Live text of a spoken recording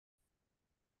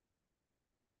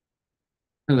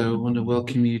Hello, I want to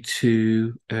welcome you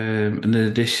to another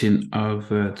edition of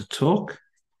The Talk.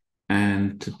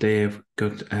 And today I've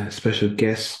got a special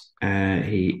guest.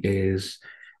 He is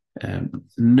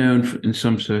known in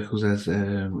some circles as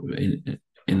in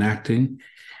acting,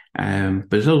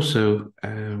 but is also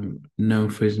known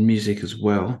for his music as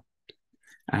well.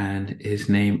 And his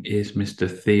name is Mr.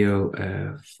 Theo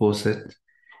Forsett.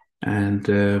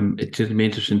 And it's just been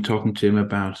interesting talking to him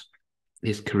about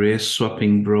his career,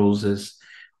 swapping roles as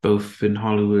both in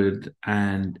Hollywood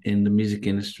and in the music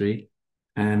industry.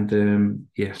 And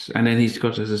yes, and then he's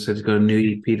got, as I said, he's got a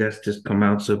new EP that's just come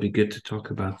out, so it'd be good to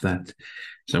talk about that.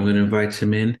 So I'm going to invite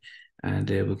him in, and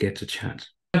we'll get to chat.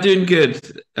 I'm doing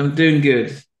good. I'm doing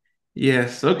good.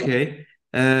 Yes. Okay.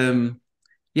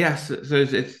 Yes. So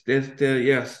it's there's the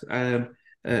yes.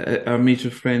 Our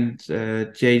mutual friend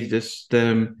Jay just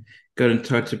got in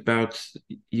touch about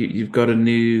you. You've got a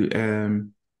new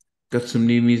got some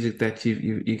new music that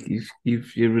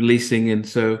you're releasing, and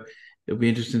so it'll be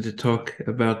interesting to talk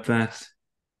about that.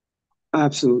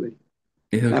 Absolutely.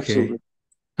 Okay, Absolutely.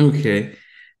 okay,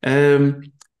 um,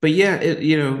 but yeah,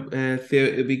 Theo,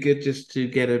 it'd be good just to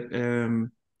get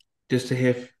just to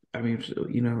hear. I mean,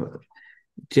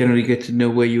 generally get to know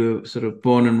where you were sort of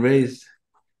born and raised.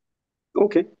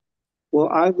 Okay. Well,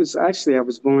 I was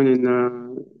born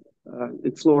in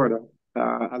Florida.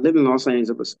 I live in Los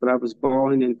Angeles, but I was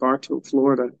born in Bartow,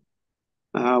 Florida,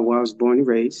 where I was born and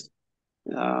raised.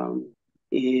 Um,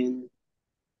 and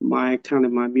my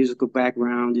musical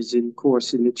background is of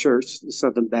course, in the church, the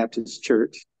Southern Baptist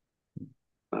Church.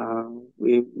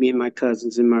 Me and my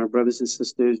cousins and my brothers and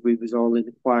sisters, we was all in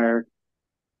the choir.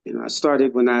 I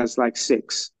started when I was like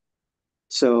six.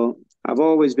 So I've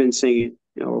always been singing,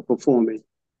 or performing,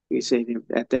 you say,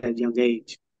 at that young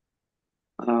age.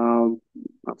 Um,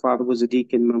 my father was a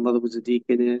deacon, my mother was a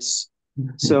deaconess.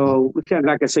 So we kind of,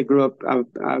 like I said, grew up.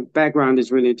 Our background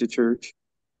is really into church.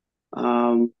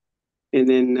 Um, and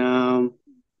then, I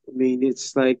mean,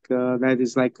 it's like that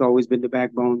is like always been the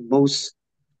backbone. Most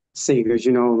singers,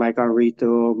 like Aretha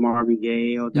or Marvin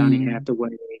Gaye or Donnie Mm,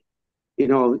 Hathaway,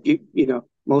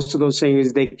 most of those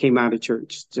singers, they came out of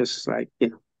church, just like,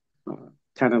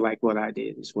 kind of like what I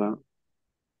did as well.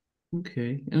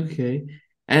 okay, okay,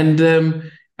 and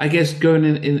I guess going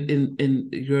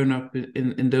in growing up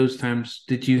in those times,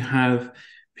 did you have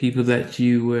people that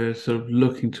you were sort of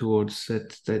looking towards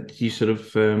that you sort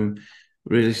of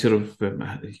really sort of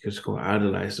you could call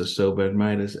idolized or so, but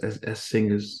admired as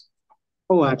singers?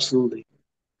 Oh, absolutely.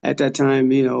 At that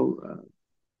time,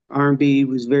 R&B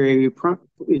was very,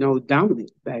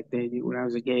 dominant back then when I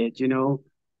was a kid,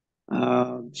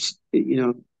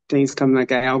 things coming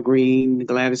like Al Green,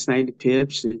 Gladys Knight and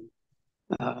Pips, and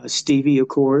Stevie, of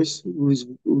course,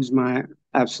 who's my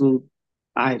absolute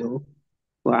idol,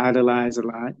 who I idolize a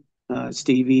lot.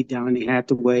 Stevie, Donnie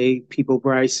Hathaway, Peabo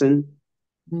Bryson,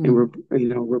 and Hmm.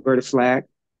 Roberta Flack.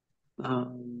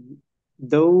 Um,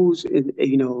 those,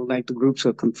 like the groups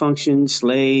of Confunction,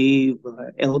 Slave,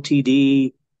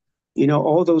 LTD,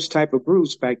 all those type of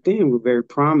groups back then were very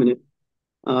prominent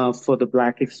for the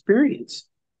Black experience.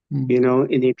 Hmm.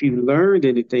 And if you learned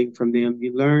anything from them,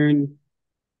 you learn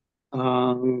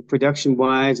production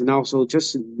wise and also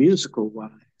just musical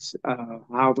wise,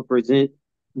 how to present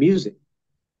music.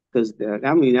 Because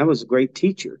I mean, that was a great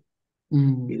teacher,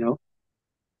 Hmm. you know.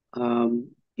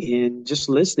 And just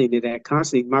listening to that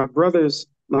constantly. My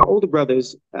older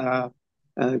brothers,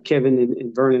 Kevin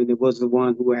and Vernon, it was the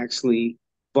one who actually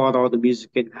bought all the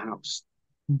music in the house.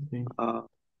 Okay. Uh,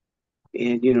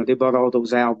 and, they bought all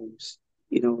those albums,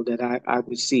 that I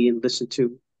would see and listen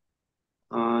to.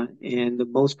 And the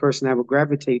most person I would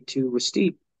gravitate to was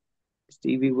Steve.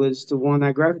 Stevie was the one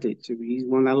I gravitated to. He's the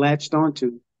one I latched on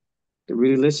to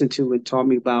really listen to and taught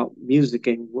me about music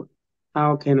and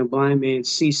how can a blind man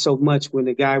see so much when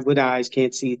the guy with eyes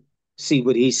can't see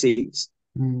what he sees.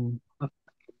 Hmm.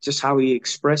 Just how he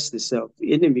expressed himself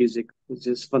in the music was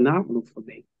just phenomenal for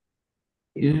me.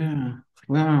 You know. Yeah.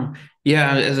 Wow.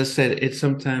 Yeah, as I said, it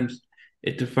sometimes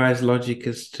it defies logic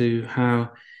as to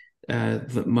how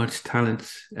much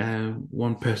talent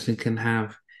one person can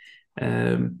have.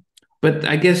 Um, but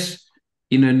I guess,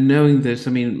 knowing this,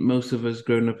 I mean, most of us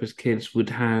growing up as kids would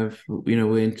have,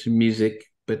 we're into music,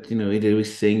 but, either we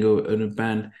sing or in a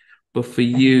band. But for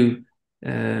you,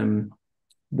 um,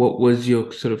 what was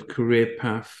your sort of career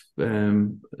path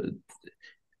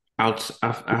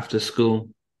after school?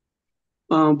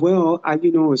 Well,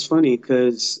 it's funny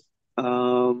because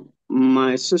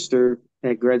my sister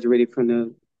had graduated from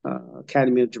the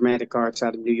Academy of Dramatic Arts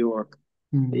out of New York,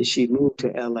 and Hmm. she moved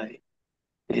to LA.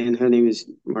 And her name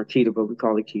is Marquita, but we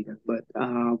call her Kita. But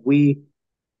we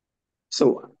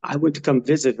So I went to come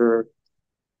visit her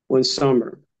one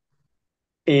summer,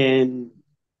 and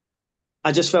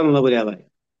I just fell in love with LA.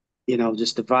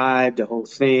 Just the vibe, the whole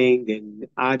thing. And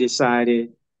I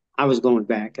decided I was going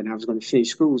back and I was going to finish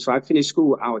school. So I finished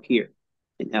school out here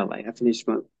in LA. I finished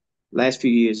my last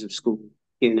few years of school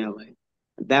here in LA.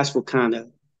 That's what kind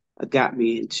of got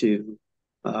me into,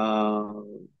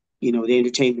 the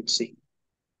entertainment scene.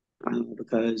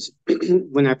 Because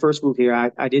when I first moved here,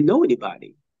 I didn't know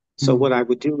anybody. So what Mm. I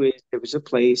would do is there was a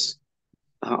place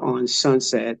on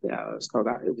Sunset.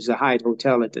 It was a Hyatt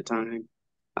Hotel at the time.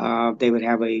 They would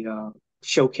have a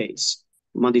showcase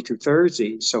Monday through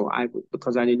Thursday. So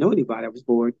because I didn't know anybody, I was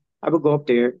bored. I would go up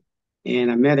there,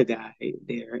 and I met a guy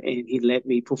there, and he let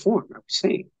me perform. I was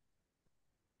singing,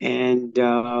 and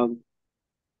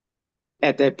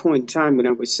at that point in time when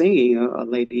I was singing, a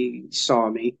lady saw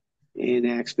me and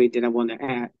asked me, did I want to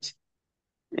act?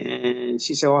 And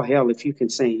she said, "Oh hell, if you can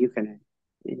sing, you can act."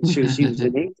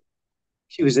 And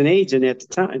she was an agent at the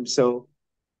time, so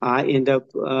I end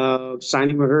up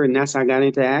signing with her, and that's how I got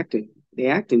into acting, the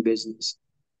acting business.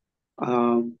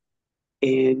 Um,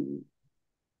 and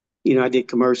I did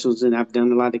commercials, and I've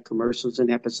done a lot of commercials and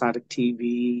episodic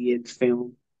TV and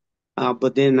film.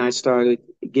 But then I started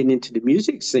getting into the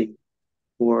music scene.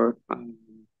 For a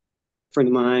friend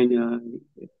of mine,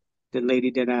 the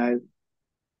lady that I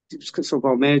was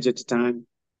so-called manager at the time,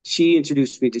 she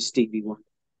introduced me to Stevie Wonder,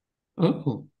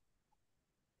 Oh.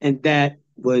 and that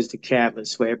was the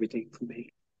catalyst for everything for me.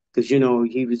 Because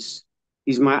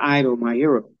he's my idol, my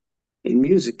hero in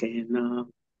music, and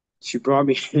she brought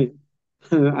me.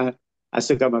 I, I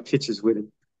still got my pictures with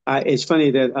him. It's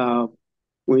funny that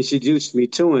when she introduced me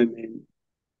to him,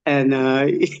 and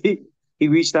he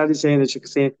reached out his hand and shook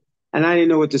his hand, and I didn't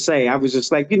know what to say. I was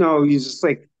just like, he's just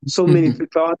like so many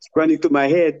thoughts running through my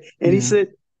head, and he Yeah.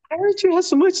 said, "I heard you have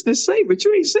so much to say, but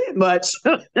you ain't saying much."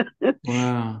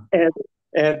 Wow. and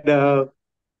and uh,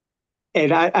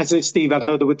 and I said, "Steve, I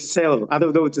don't know what to say. I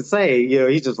don't know what to say."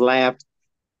 He just laughed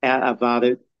about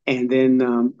it, and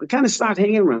then we kind of started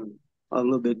hanging around a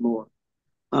little bit more.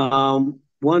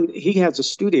 He has a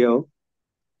studio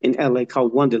in LA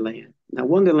called Wonderland. Now,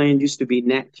 Wonderland used to be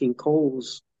Nat King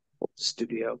Cole's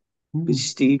studio, but Mm.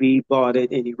 Stevie bought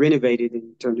it and he renovated it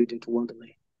and turned it into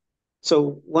Wonderland.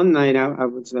 So one night I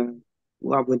went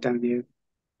down there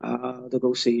to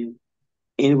go see him,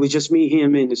 and it was just me,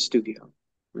 him in the studio.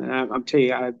 And I'm telling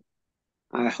you,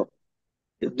 I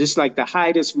just like the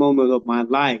highest moment of my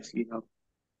life.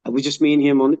 I was just me and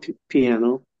him on the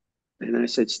piano, and I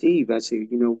said, Steve, I said,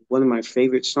 one of my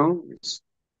favorite songs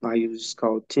by you is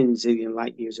called 10 Zillion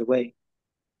Light Years Away.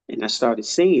 And I started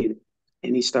singing,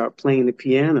 and he started playing the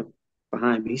piano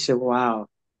behind me. He said, Wow,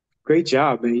 great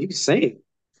job, man. You can sing.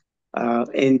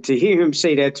 And to hear him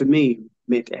say that to me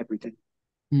meant everything.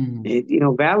 Mm.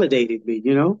 It, validated me,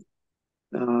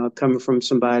 coming from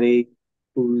somebody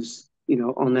who's,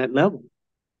 on that level.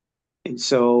 And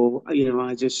so,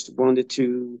 I just wanted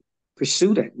to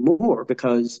pursue that more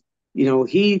because,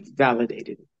 he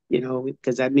validated it,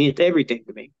 because that meant everything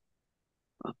to me.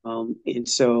 And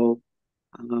so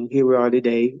here we are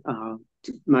today.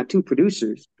 My two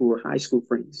producers who were high school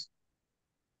friends,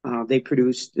 they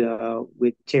produced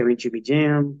with Terry and Jimmy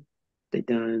Jam. They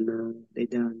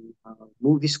done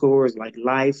movie scores like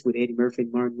Life with Eddie Murphy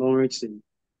and Martin Lawrence, and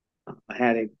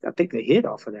I think a hit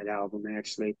off of that album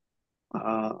actually,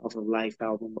 of a Life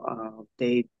album.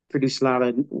 They produced a lot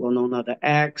of well-known other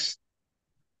acts,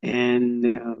 and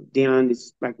Dion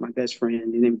is like my best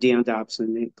friend, and then Dion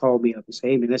Dobson. They called me up and said,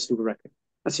 "Hey man, let's do a record."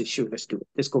 I said, "Sure, let's do it.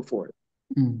 Let's go for it."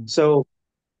 Mm. So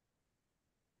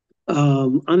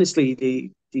honestly,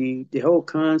 the whole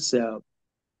concept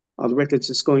of the record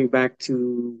is going back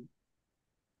to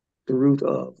the root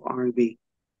of R&B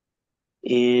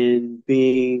and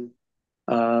being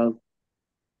uh,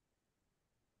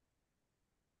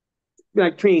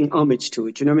 like paying homage to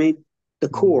it. You know what I mean? The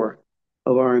Mm. core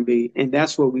of R&B, and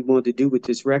that's what we wanted to do with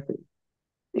this record.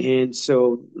 And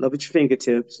so, "Love at Your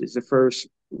Fingertips" is the first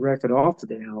record off of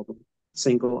the album,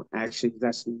 single. Actually,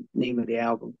 that's the name of the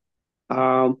album.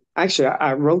 Actually,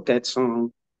 I wrote that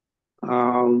song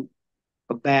um,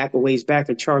 a ways back,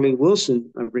 and Charlie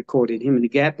Wilson recorded him and the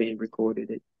Gap Band recorded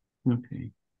it,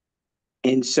 Okay.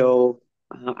 and so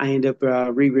I ended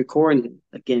up re-recording it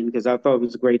again because I thought it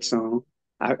was a great song.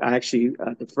 I actually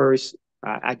the first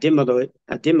I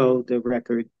demoed the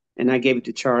record, and I gave it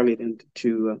to Charlie and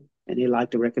he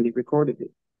liked the record. He recorded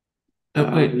it.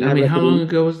 Wait, And I that mean, how record long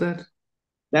ago was that?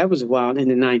 that was a while in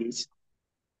the '90s.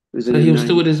 It was in So the he was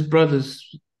still with '90s. his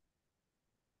brothers.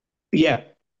 Yeah,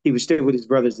 he was still with his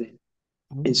brothers then.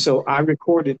 And so I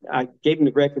gave them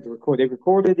the record to record. They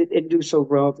recorded it and do so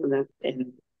well.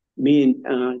 And me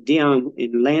and Dion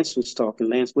and Lance was talking,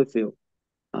 Lance Whitfield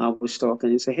was talking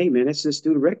and said, hey, man, let's just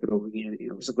do the record over again. You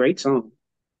know, it was a great song.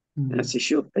 And I said,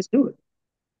 sure, let's do it.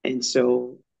 And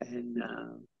so,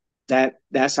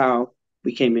 that's how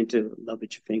we came into Love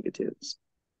at Your Fingertips.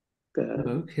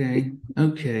 Okay.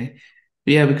 Okay.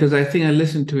 Yeah, because I think I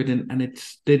listened to it and it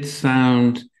did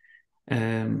sound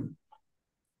um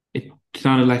it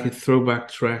sounded like a throwback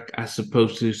track as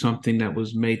opposed to something that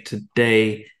was made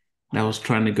today that was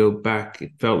trying to go back.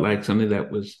 It felt like something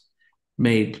that was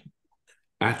made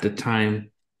at the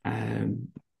time, um,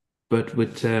 but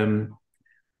with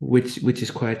which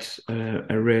is quite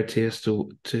a rarity as to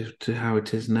how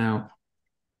it is now.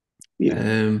 Yeah,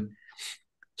 Um,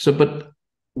 so, but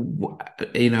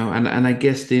you know, and I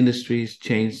guess the industry has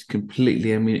changed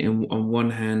completely. I mean, on one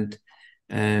hand,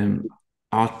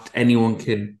 anyone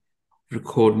can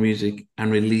record music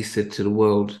and release it to the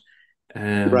world.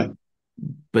 right, Um,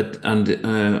 but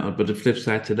the flip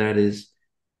side to that is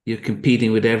you're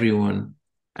competing with everyone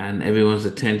and everyone's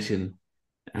attention,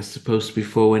 as opposed to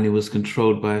before when it was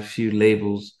controlled by a few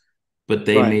labels, but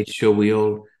they right. made sure we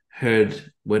all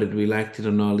heard whether we liked it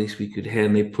or not, at least we could hear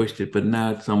and they pushed it. But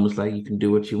now it's almost like you can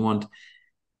do what you want.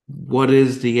 What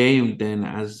is the aim then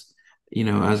as you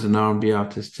know, as an R&B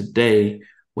artist today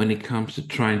when it comes to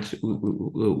trying to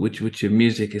with your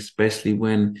music, especially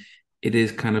when it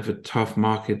is kind of a tough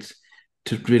market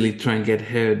to really try and get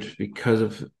heard because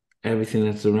of everything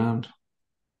that's around?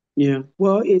 Yeah.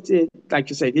 Well, it like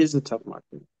you said, it is a tough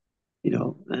market, you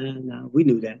know, and we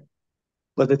knew that.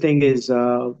 But the thing is,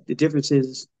 the difference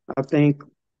is, I think,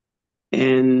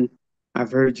 and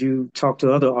I've heard you talk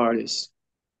to other artists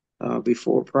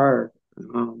before prior,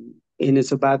 and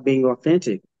it's about being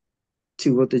authentic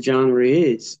to what the genre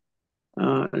is.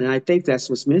 And I think that's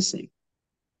what's missing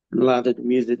in a lot of the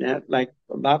music. Like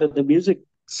a lot of the music,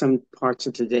 some parts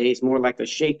of today is more like a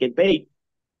shake and bake.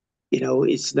 You know,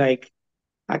 it's like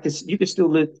you can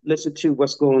still listen to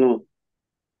what's going on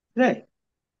today,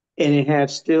 and it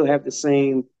still have the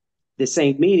same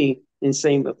meaning and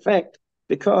same effect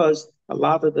because a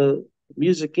lot of the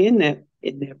music in that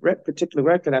particular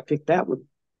record, I picked that one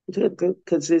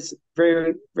because it's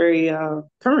very very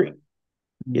current.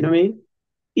 You know what I mean?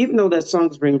 Even though that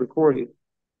song's been recorded,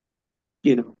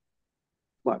 you know,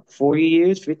 what 40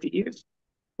 years, 50 years,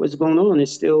 what's going on? It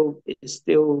still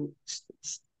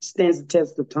stands the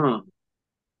test of time.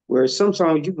 Whereas some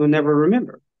songs you will never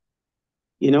remember,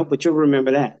 but you'll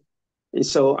remember that. And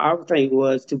so our thing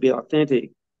was to be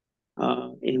authentic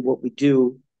in what we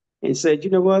do and said, you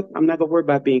know what? I'm not going to worry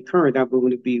about being current. I'm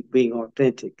going to be being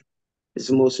authentic. It's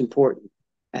the most important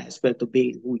aspect of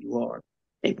being who you are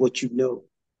and what you know.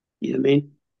 You know what I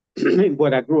mean? And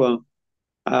what I grew up,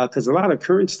 because a lot of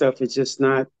current stuff is just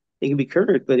not, it can be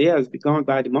current, but yeah, it's be gone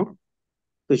by tomorrow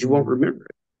because you won't Mm. remember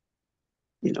it.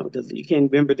 You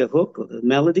can't remember the hook or the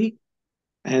melody.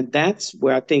 And that's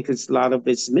where I think it's a lot of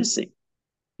it's missing,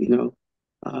 you know.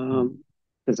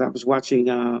 Because I was watching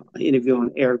an interview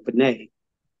on Eric Benet,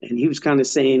 and he was kind of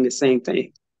saying the same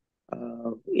thing.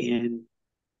 And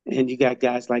you got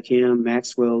guys like him,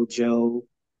 Maxwell, Joe,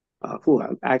 who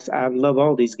I love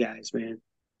all these guys, man,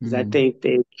 because I Mm. think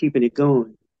they're keeping it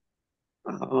going.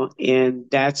 And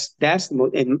that's the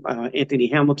most, and Anthony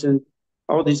Hamilton,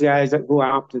 all these guys that go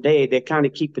out today, they're kind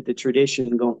of keeping the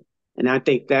tradition going. And I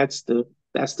think that's the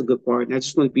good part. And I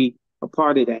just want to be a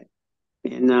part of that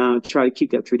and try to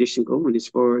keep that tradition going as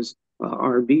far as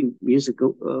R&B music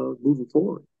moving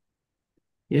forward.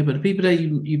 Yeah, but the people that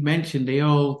you mentioned, they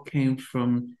all came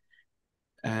from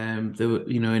they were,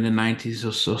 you know, in the 90s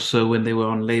or so when they were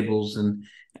on labels and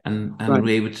Right. were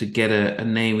able to get a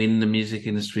name in the music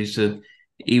industry. So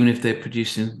even if they're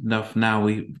producing enough now,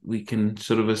 we can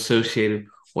sort of associate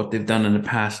what they've done in the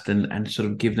past and sort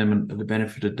of give them the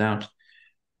benefit of doubt.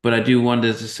 But I do wonder,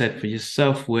 as I said, for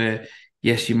yourself, where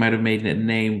yes, you might have made a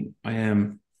name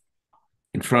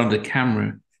in front of the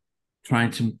camera,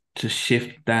 trying to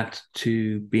shift that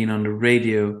to being on the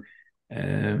radio.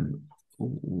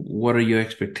 What are your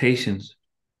expectations?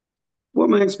 Well,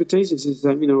 my expectations is,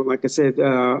 like I said,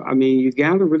 I mean, you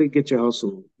got to really get your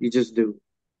hustle. You just do,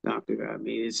 doctor. I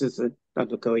mean, it's just a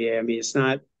Dr. Okoye. I mean, it's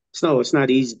not an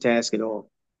easy task at all.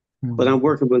 But I'm Mm.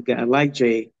 working with a guy like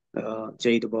Jay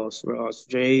DeVos Ross.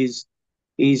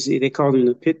 They call him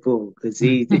the pit bull because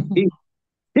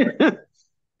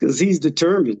because he's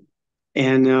determined.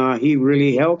 And he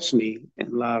really helps me in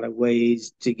a lot of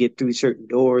ways to get through certain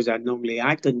doors I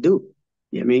couldn't do.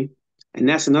 You know what I mean? And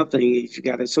that's another thing. If you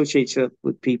got to associate yourself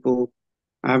with people,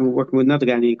 I'm working with another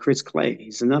guy named Chris Clay.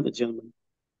 He's another gentleman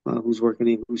who's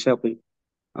helping.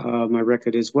 my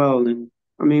record as well. And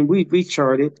I mean, we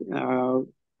charted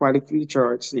quite a few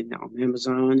charts on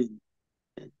Amazon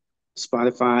and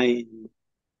Spotify and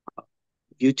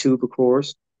YouTube, of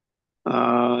course.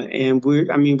 And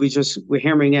we're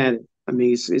hammering at it. I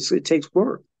mean, it takes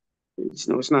work. It's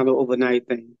not an overnight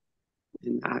thing.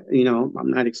 And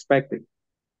I'm not expecting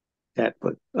that,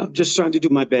 but I'm just trying to do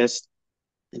my best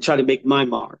and try to make my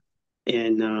mark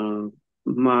and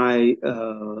my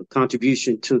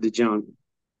contribution to the genre.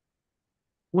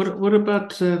 What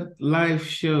about live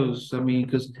shows? I mean,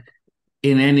 because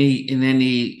in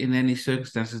any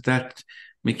circumstances that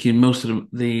making most of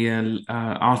the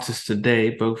artists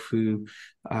today, both who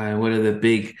whether they're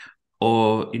big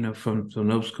or from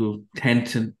old school,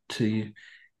 tend to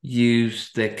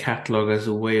use their catalog as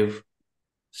a way of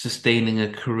sustaining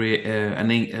a career,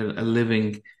 a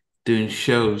living doing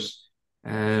shows.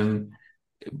 Um,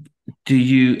 do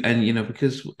you and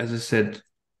because as I said,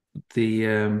 the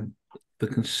um, the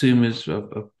consumers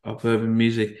of urban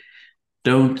music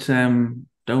don't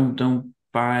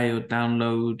buy or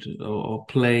download or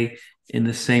play in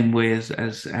the same way as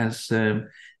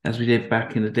we did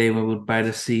back in the day when we'd buy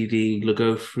the CD,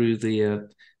 go through the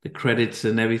credits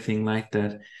and everything like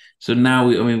that. So now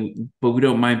I mean, but we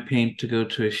don't mind paying to go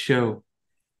to a show.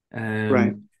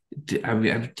 Right. Have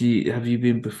you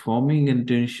been performing and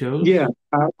doing Yeah.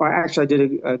 shows? I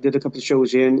did a couple of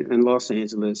shows in Los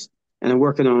Angeles, and I'm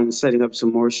working on setting up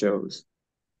some more shows.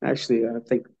 Actually, I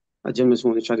think a gentleman's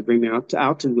want to try to bring me out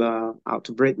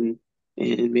to Britain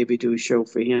and maybe do a show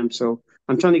for him. So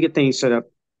I'm trying to get things set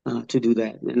up to do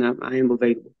that, and I am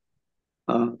available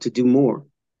to do more.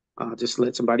 Just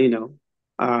let somebody know.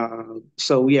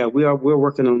 So yeah, we're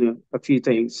working on a few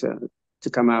things to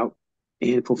come out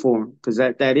and perform because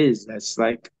that's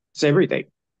like it's everything,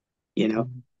 you know,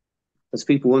 because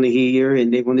people want to hear you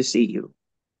and they want to see you.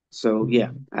 So yeah,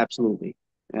 Mhm. absolutely,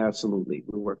 absolutely,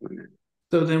 we're working on that.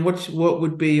 So then, what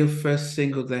would be your first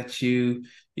single that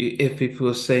if people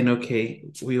are saying, okay,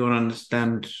 we want to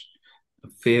understand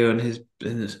Theo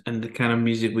and the kind of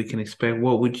music we can expect,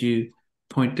 what would you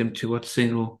point them to? What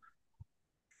single?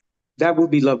 That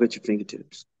would be Love at Your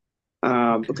Fingertips.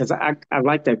 Okay. Because I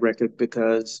like that record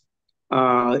because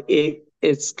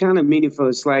it's kind of meaningful.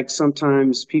 It's like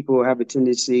sometimes people have a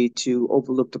tendency to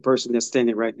overlook the person that's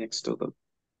standing right next to them.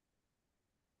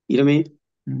 You know what I mean?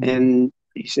 Mm, And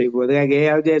you say, well,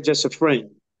 they're just a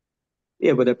friend.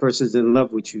 Yeah, but that person's in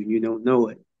love with you. You don't know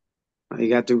it. You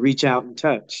got to reach out and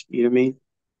touch. You know what I mean?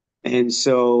 And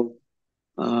so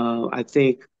I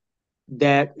think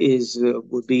that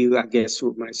would be, I guess,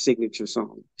 what my signature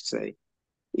song say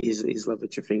is "Love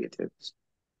at Your Fingertips."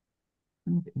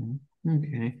 okay.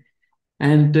 Okay.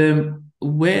 And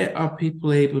where are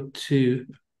people able to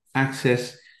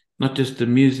access not just the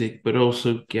music, but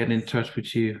also get in touch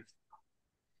with you?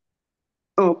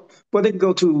 Oh, well, they can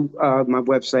go to my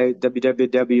website,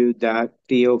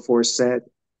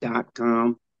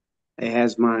 www.theoforsett.com. It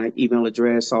has my email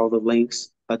address, all the links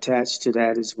attached to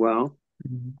that as well.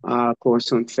 Mhm. Of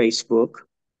course, on Facebook,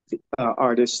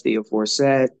 artist Theo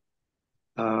Forsett,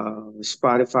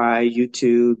 Spotify,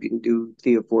 YouTube, you can do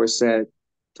Theo Forsett,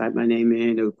 type my name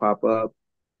in, it'll pop up.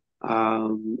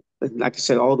 Like I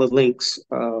said, all the links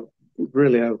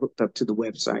really are hooked up to the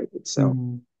website itself,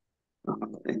 Mhm.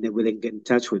 and then they can get in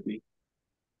touch with me.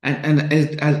 And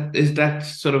is that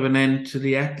sort of an end to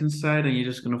the acting side, and you're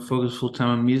just going to focus full time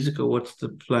on music, or what's the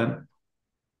plan?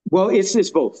 Well,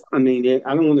 it's both. I mean,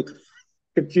 I don't want to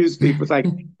confuse people. It's like,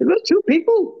 are those two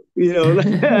people?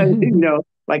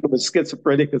 Like I'm a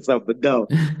schizophrenic or something.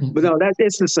 But no, that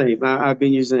it's the same. I've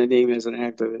been using the name as an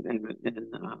actor and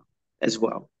as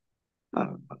well,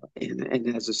 uh,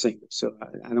 and as a singer. So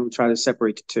I don't try to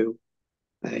separate the two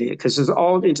because it's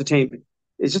all entertainment.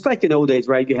 It's just like in old days,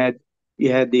 right? You had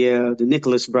the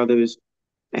Nicholas brothers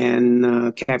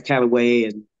and Cab Calloway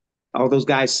and all those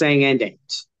guys sang and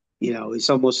danced. It's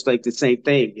almost like the same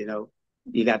thing.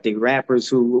 You got the rappers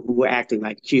who were acting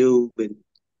like Cube and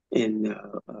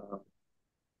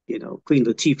Queen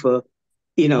Latifah.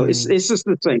 Mm, It's just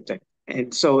the same thing.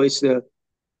 And so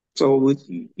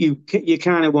you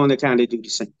kind of want to kind of do the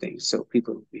same thing so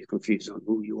people don't be confused on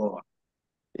who you are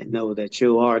and know that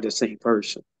you are the same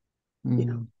person. You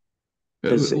know, mm.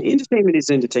 because Uh, entertainment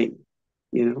is entertainment.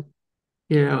 You know.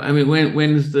 Yeah, I mean,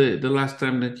 when's the last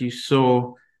time that you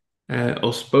saw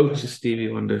or spoke to Stevie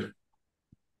Wonder?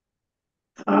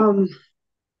 Um,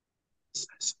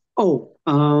 Oh,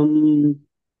 a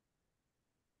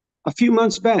few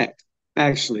months back,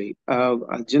 actually,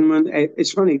 a gentleman.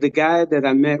 It's funny. The guy that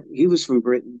I met, he was from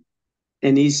Britain,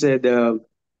 and he said, "I'm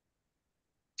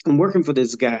working for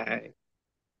this guy,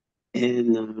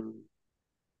 and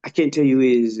I can't tell you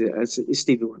is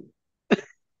Stevie Wonder.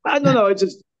 I don't know. It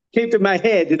just came to my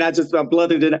head, and I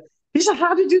blundered it out. He said,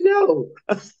 "How did you know?"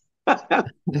 And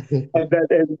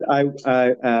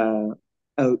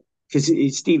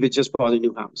because Steve had just bought a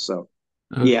new house, so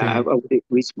yeah, Okay.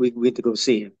 we went to go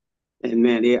see him, and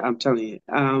man, yeah, I'm telling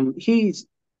you, he's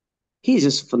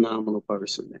just a phenomenal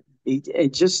person, man.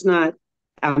 And just not,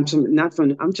 not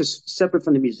from, I'm just separate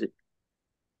from the music.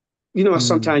 You know, Mm.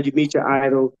 sometimes you meet your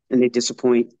idol and they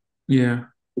disappoint. Yeah.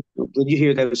 When you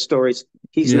hear those stories,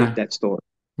 he's not Yeah. that story.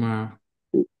 Wow.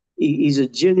 He's a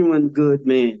genuine good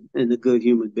man and a good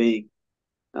human being.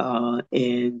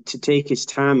 And to take his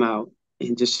time out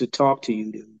and just to talk to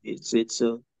you, dude,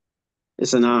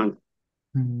 it's an honor,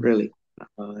 Mm. really.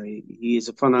 He is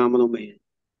a phenomenal man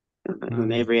on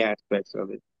Wow. every aspect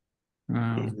of it,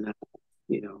 Wow. and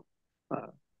you know, uh,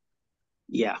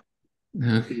 yeah,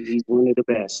 Okay. he's one of the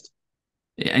best.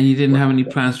 And you didn't But have any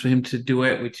plans for him to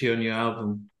duet with you on your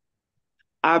album?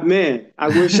 man, I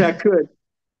wish I could.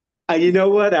 You know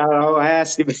what? I'll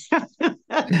ask him.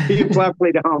 He'd probably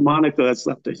play the harmonica or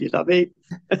something. You know what I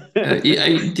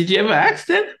mean? Did you ever ask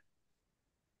them?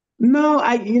 No,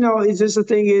 it's just the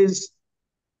thing is,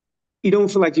 you don't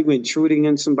feel like you're intruding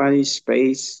in somebody's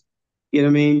space. You know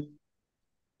what I mean?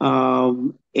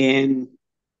 And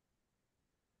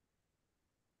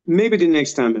maybe the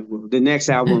next time it will. The next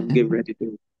album I'm getting ready to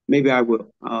do, maybe I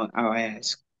will. I'll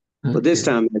ask. But this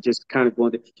Okay. time I just kind of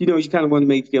wanted, you kind of want to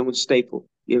make your own staple.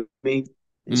 You know what I mean?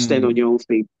 And stand on Mm. your own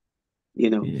feet. You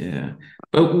know. Yeah.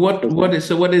 But what is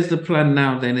the plan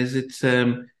now then? Is it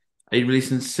are you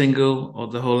releasing single or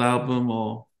the whole album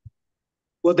or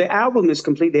Well, the album is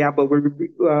completely out, but we're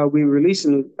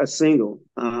releasing a single.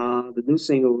 The new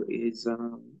single is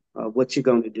 "What You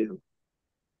Gonna Do."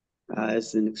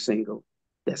 It's the new single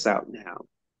that's out now.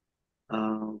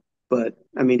 But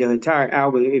I mean, the entire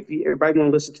album. If everybody want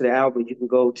to listen to the album, you can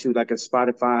go to like a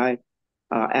Spotify,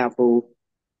 Apple.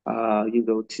 You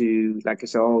go to like I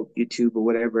said, all YouTube or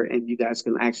whatever, and you guys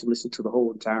can actually listen to the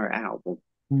whole entire album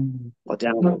Mm. or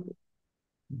download it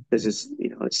because it's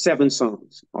 7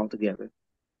 songs altogether,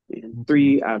 and Okay.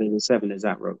 3 out of the 7 is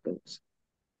I wrote those.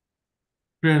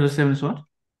 3 out of 7 is what?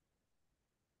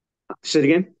 Say it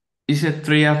again. You said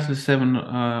 3 out of 7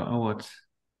 or what?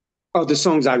 Oh, the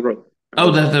songs I wrote. I Oh,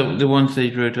 wrote. that's the ones they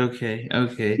wrote. Okay,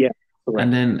 okay. Yeah, correct.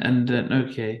 And then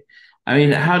okay. I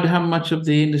mean, how much of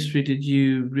the industry did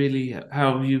you really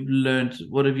how have you learned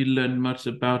what have you learned much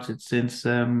about it since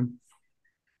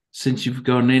you've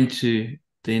gone into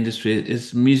the industry?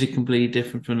 Is music completely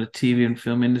different from the TV and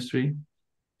film industry?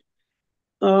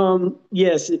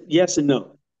 Yes and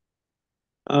no.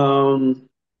 Um,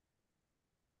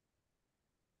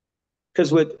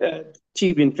 because with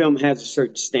TV and film has a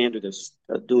certain standard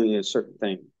of doing a certain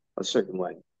thing a certain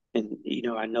way, and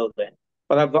I know that.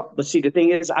 But see, the thing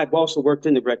is, I've also worked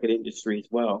in the record industry as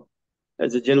well.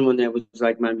 As a gentleman that was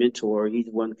like my mentor, he's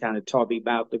the one that kind of taught me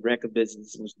about the record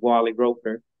business. It was Wally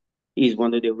Roper. He's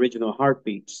one of the original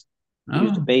heartbeats. He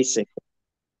was the Oh, basic,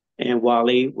 and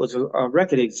Wally was a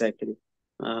record executive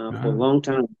for a wow. long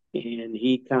time, and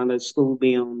he kind of schooled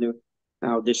me on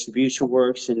how distribution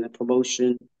works and the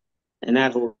promotion and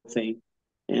that whole thing.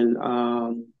 And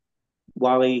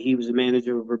Wally, he was a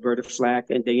manager of Roberta Flack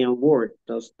and Diane Ward.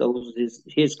 Those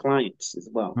his clients as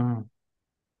well. Oh.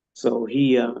 So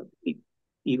he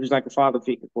was like a father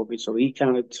figure for me. So he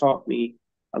kind of taught me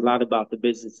a lot about the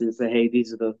business and say, hey,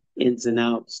 these are the ins and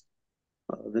outs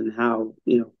and how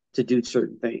to do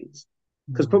certain things.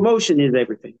 Because Oh. promotion is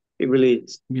everything. It really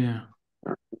is. Yeah.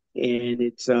 And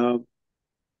it's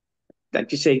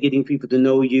like you say, getting people to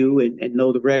know you and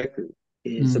know the record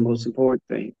is the most Mm. important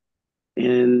thing.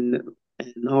 And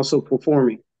also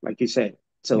performing, like you said.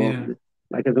 So Yeah.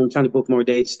 like I'm trying to book more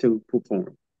dates to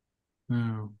perform.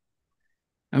 Wow.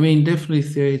 I mean, definitely,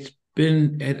 Theo, it's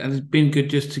been good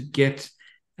just to get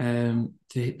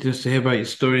just to hear about your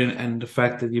story and the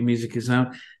fact that your music is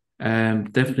out.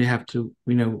 Definitely have to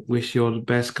wish you all the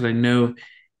best because I know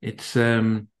it's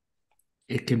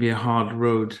it can be a hard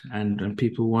road and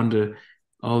people wonder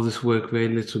all this work, very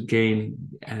little gain.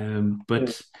 Yeah.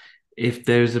 But if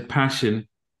there's a passion,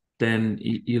 then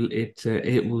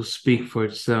it will speak for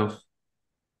itself.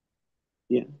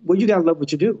 Yeah. Well, you gotta love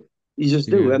what you do. You just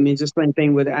do. Yeah. I mean, just same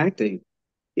thing with acting.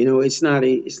 It's not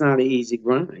an easy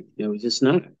grind. It's just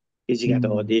not. Because you got to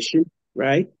Mm. audition,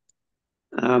 right?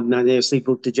 Not necessarily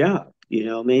book the job. You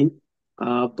know what I mean?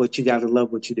 But you got to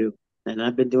love what you do. And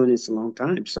I've been doing this a long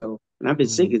time. And I've been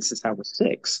Mm. singing since I was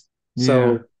 6. Yeah.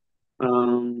 So,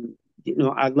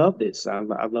 I love this. I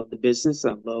love the business.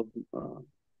 I love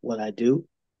what I do,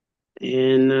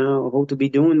 and I hope to be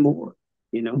doing more.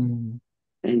 You know. Mm.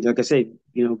 and like I said,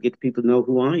 get people to know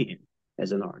who I am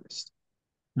as an artist.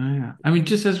 Oh, yeah. I mean,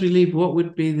 just as we leave, what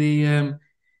would be the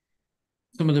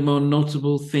some of the more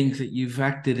notable things that you've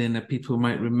acted in that people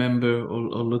might remember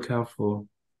or look out for?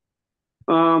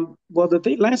 Well,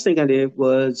 last thing I did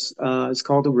was it's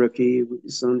called The Rookie. It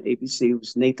was on ABC. It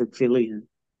was Nathan Fillion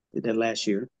did that last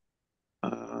year.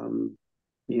 Um,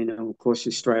 of course,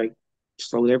 the strike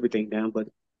slowed everything down, but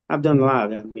I've done a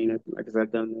lot. I mean, like I said,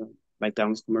 I've done the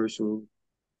McDonald's commercial,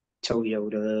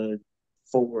 Toyota,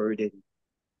 Ford, and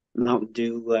Mountain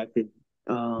Dew.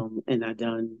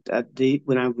 And I did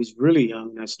when I was really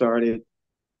young.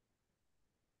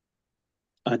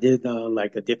 I did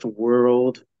like a different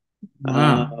world.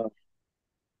 Wow.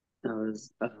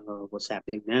 What's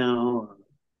happening now?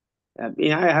 I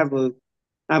mean, I have a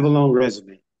long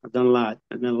resume. I've done a lot.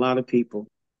 I've met a lot of people.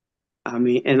 I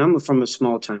mean, and I'm from a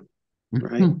small town,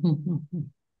 right?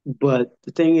 But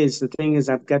the thing is,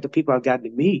 I've got the people I've gotten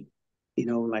to meet.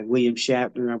 Like William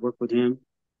Shatner. I work with him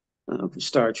for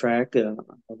Star Trek. I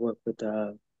work with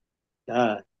God,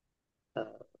 uh,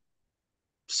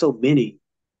 so many,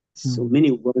 so Mm.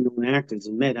 many well-known actors.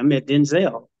 I met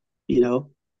Denzel. You know,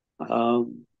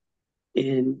 um,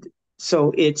 and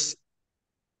so it's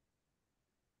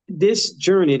this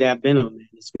journey that I've been on, man,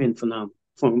 it's been phenomenal.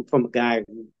 From a guy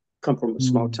who come from a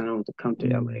small Mm. town to come to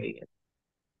Mm. LA.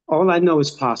 All I know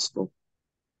is possible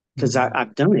because Mm.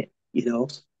 I've done it,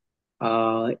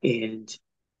 and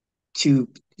to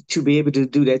to be able to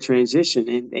do that transition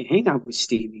and hang out with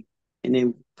Stevie. And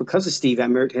then because of Steve, I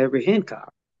met Harry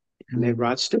Hancock. I met Mm.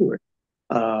 Rod Stewart.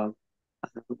 Uh, I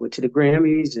went to the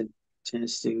Grammys and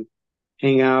chance to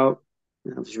hang out.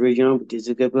 I was really young with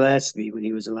Dizzy Gillespie when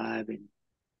he was alive, and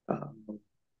um,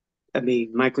 I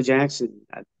mean Michael Jackson.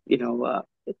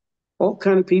 All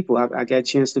kind of people I got a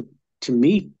chance to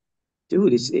meet.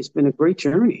 Dude, it's been a great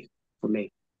journey for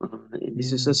me, and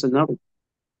this is Yeah. just another.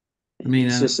 I And mean,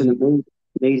 it's just an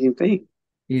amazing thing.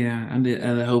 yeah, and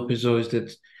the hope is always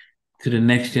that to the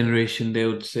next generation they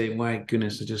would say, "My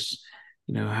goodness, I just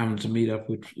having to meet up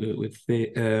with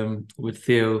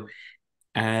Theo,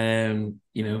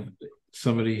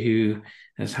 somebody who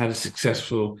has had a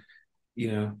successful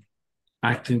you know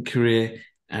acting career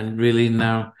and really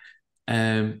now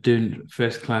doing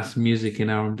first class music in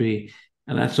R&B,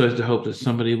 and that's always the hope that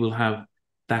somebody will have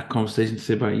that conversation to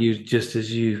say about you, just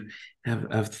as you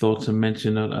have thoughts and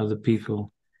mentioned on other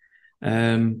people.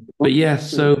 But yeah,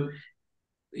 so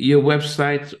your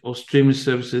website or streaming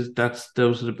services,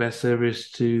 those are the best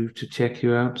service to check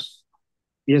you out.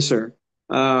 Yes, sir.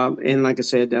 And like I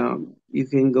said, you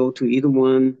can go to either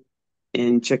one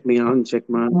and check me out and check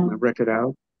my record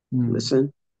out. Mm.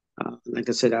 Listen, like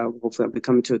I said, hopefully I'll be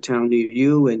coming to a town near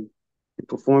you and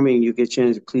performing. You get a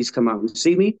chance to please come out and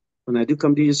see me when I do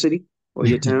come to your city or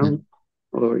your town,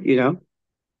 or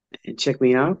and check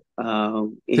me out.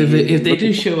 So And if they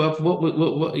looking do for. show up,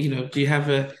 what do you have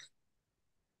a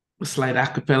slight a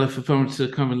cappella performance to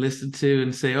come and listen to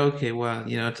and say, okay, well,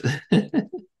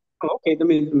 Oh, okay, let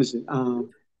me see.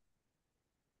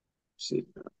 See.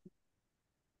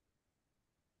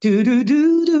 Do do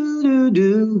do do do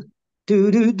do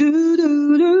do do do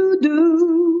do do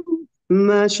do.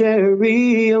 My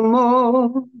cherry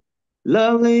amour,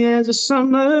 lovely as a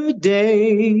summer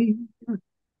day.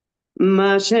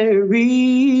 My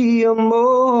cherry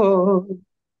amour,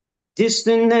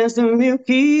 distant as the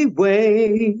Milky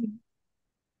Way.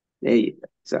 There you go.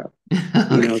 So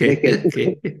they okay, can.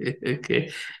 okay,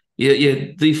 okay.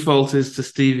 Your default is to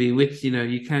Stevie, which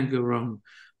you can't go wrong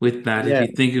with that. If Yeah,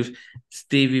 you think of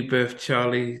Stevie birth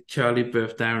Charlie, Charlie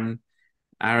birth Aaron,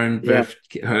 Aaron yeah. birth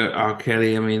R.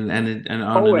 Kelly. I mean, and on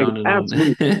Oh, and on and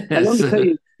absolutely. And on. let me tell So,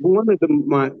 you, one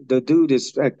of the dude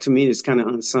is to me is kind of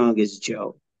unsung is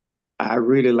Joe. I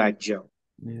really like Joe.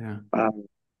 yeah, Uh,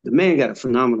 the man got a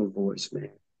phenomenal voice, man.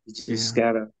 He just yeah,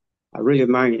 got a. I really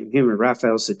admire him and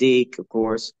Raphael Sadiq, of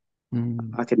course. mm,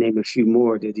 I could name a few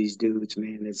more of these dudes,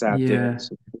 man, that's out there. yeah.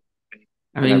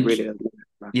 I That I mean, really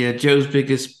admire. yeah. Joe's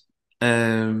biggest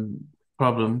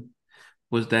problem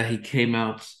was that he came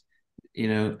out,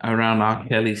 around R.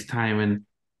 Kelly's time, and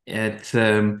it,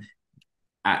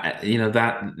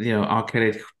 R.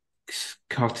 Kelly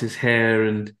cut his hair,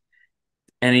 and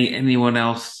anyone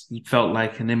else felt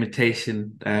like an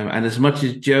imitation. And as much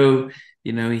as Joe,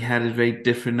 he had his very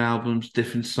different albums,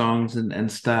 different songs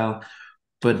and style,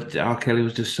 but R. Kelly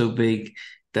was just so big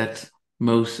that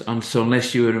so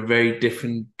unless you were in a very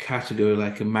different category,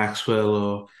 like a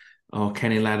Maxwell or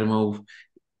Kenny Lattimore,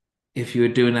 if you were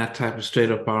doing that type of straight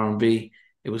up R&B,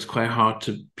 it was quite hard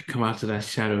to come out of that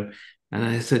shadow. And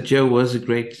I said Joe was a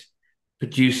great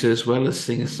producer as well as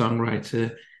singer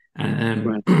songwriter.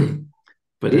 Right. Um,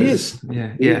 But It is.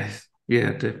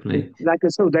 definitely. Like I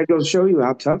said, that goes to show you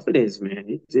how tough it is,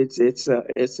 man. It's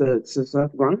a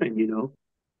tough grind, you know.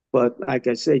 But like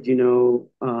I said,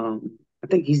 I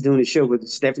think he's doing a show with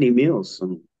Stephanie Mills.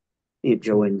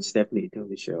 Joe and Stephanie doing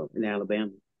the show in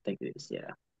Alabama. I think it is,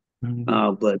 yeah.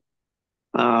 Mm, But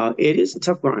it is a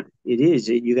tough grind. It is.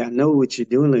 You got to know what you're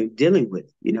dealing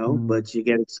with, mm, But you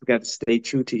got to stay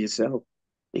true to yourself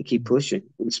and keep pushing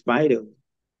in spite of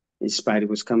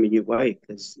what's coming your way,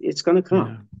 because it's going to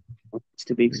come. yeah, It's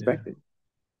to be yeah, expected.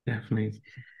 definitely.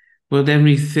 Well, then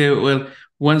we say, well,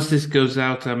 once this goes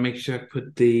out, I'll make sure I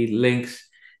put the links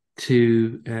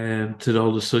to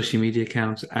all the social media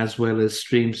accounts as well as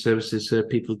stream services so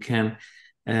people can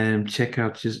check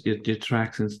out just your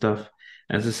tracks and stuff.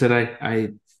 As I said, I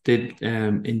did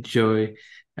enjoy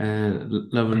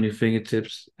Love on Your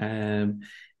Fingertips, and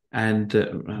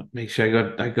make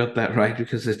sure I got that right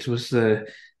because it was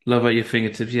Love at Your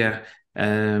Fingertips. Yeah,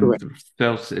 Correct.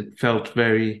 it felt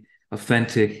very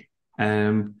authentic.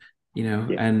 Um, Yeah.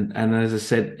 and as I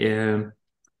said,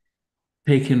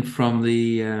 taken from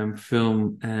the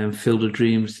film Field of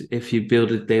Dreams. If you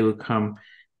build it, they will come,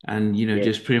 and Yeah.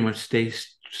 just pretty much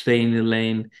stay in the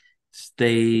lane,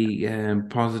 stay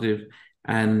positive,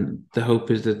 and the hope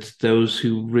is that those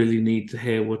who really need to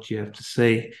hear what you have to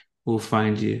say will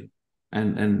find you,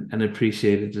 and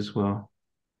appreciate it as well.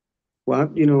 Well,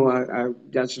 I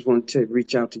just want to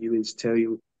reach out to you and tell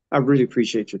you I really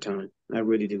appreciate your time. I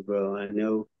really do, bro. I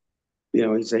know,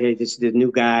 you say, hey, this is the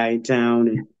new guy in town,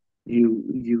 and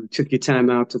you took your time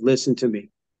out to listen to me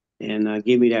and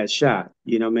give me that shot.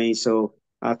 You know what I mean? So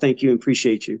I thank you and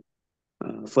appreciate you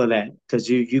for that, because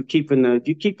you keeping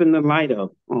the light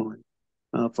up on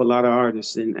for a lot of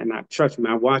artists, and I trust me,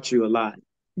 I watch you a lot.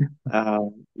 I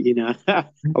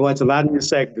watch a lot of your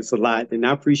segments a lot, and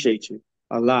I appreciate you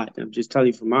a lot. I'm just telling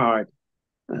you from my heart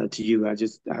to you. I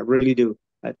really do.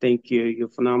 I think you're a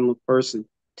phenomenal person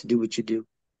to do what you do,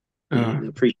 Oh,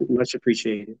 and much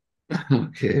appreciated.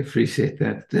 okay, appreciate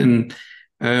that. And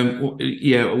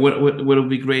yeah, what would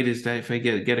be great is that if I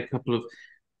get a couple of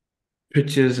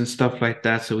pictures and stuff like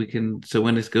that, so we can, so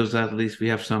when this goes out, at least we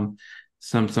have something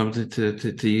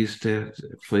to use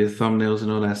for your thumbnails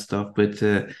and all that stuff. But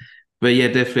yeah,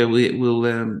 definitely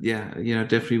we'll yeah,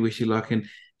 definitely wish you luck. And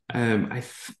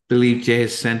believe Jay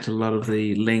has sent a lot of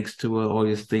the links to all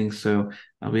your things, so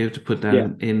I'll be able to put that Yeah.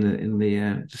 in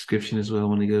the description as well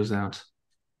when it goes out.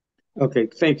 Okay.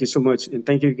 Thank you so much, and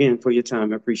thank you again for your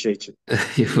time. I appreciate you.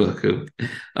 You're welcome.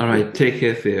 All right, take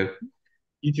care, Theo.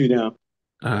 You too now.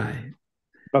 All right.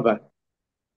 Bye bye.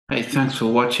 Hey, thanks for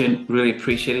watching. Really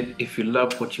appreciate it. If you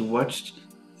love what you watched,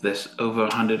 there's over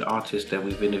 100 artists that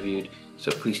we've interviewed.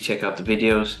 So please check out the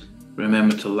videos.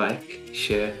 Remember to like,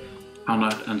 share, and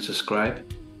not unsubscribe.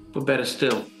 But better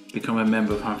still, become a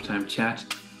member of Halftime Chat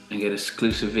and get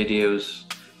exclusive videos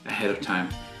ahead of time.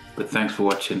 But thanks for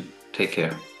watching. Take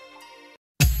care.